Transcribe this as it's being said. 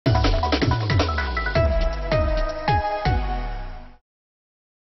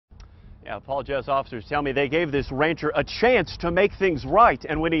Yeah, Paul, Jess, officers tell me they gave this rancher a chance to make things right,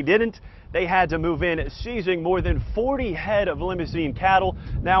 and when he didn't, they had to move in, seizing more than 40 head of limousine cattle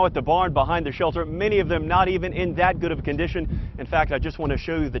now at the barn behind the shelter, many of them not even in that good of a condition. In fact, I just want to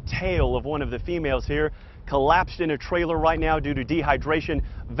show you the tail of one of the females here, collapsed in a trailer right now due to dehydration.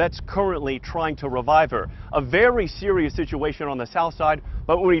 Vets currently trying to revive her. A very serious situation on the south side,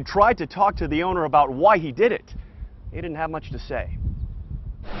 but when he tried to talk to the owner about why he did it, he didn't have much to say.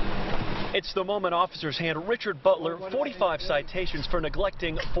 It's the moment officers hand Richard Butler 45 citations for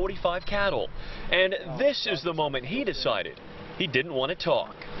neglecting 45 cattle. And this is the moment he decided he didn't want to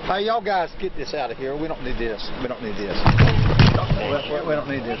talk. Hey, y'all guys, get this out of here. We don't need this. We don't need this. We don't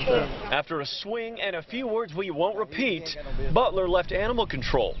need this stuff. After a swing and a few words we won't repeat, Butler left animal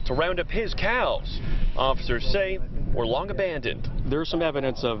control to round up his cows. Officers say were long abandoned. There's some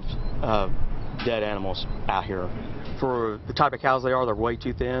evidence of dead animals out here. For the type of cows they are, they're way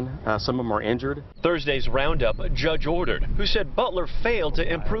too thin. Some of them are injured. Thursday's roundup, a judge ordered, who said Butler failed to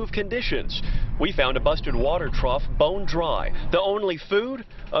improve conditions. We found a busted water trough bone dry. The only food?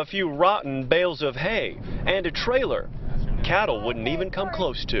 A few rotten bales of hay and a trailer cattle wouldn't even come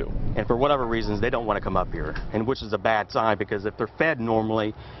close to. And for whatever reasons, they don't want to come up here, and which is a bad sign, because if they're fed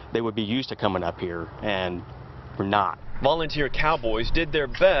normally, they would be used to coming up here, and we're not. Volunteer cowboys did their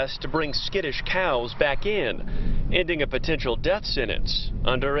best to bring skittish cows back in, ending a potential death sentence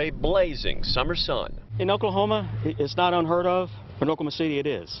under a blazing summer sun. In Oklahoma, it's not unheard of, but in Oklahoma City it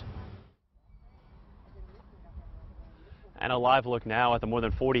is. And a live look now at the more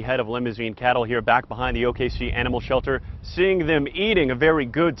than 40 head of limousine cattle here back behind the OKC animal shelter. Seeing them eating, a very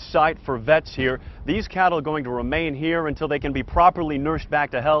good sight for vets here. These cattle are going to remain here until they can be properly nursed back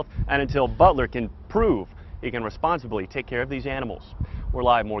to health and until Butler can prove he can responsibly take care of these animals. We're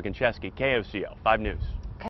live, Morgan Chesky, KOCO 5 News.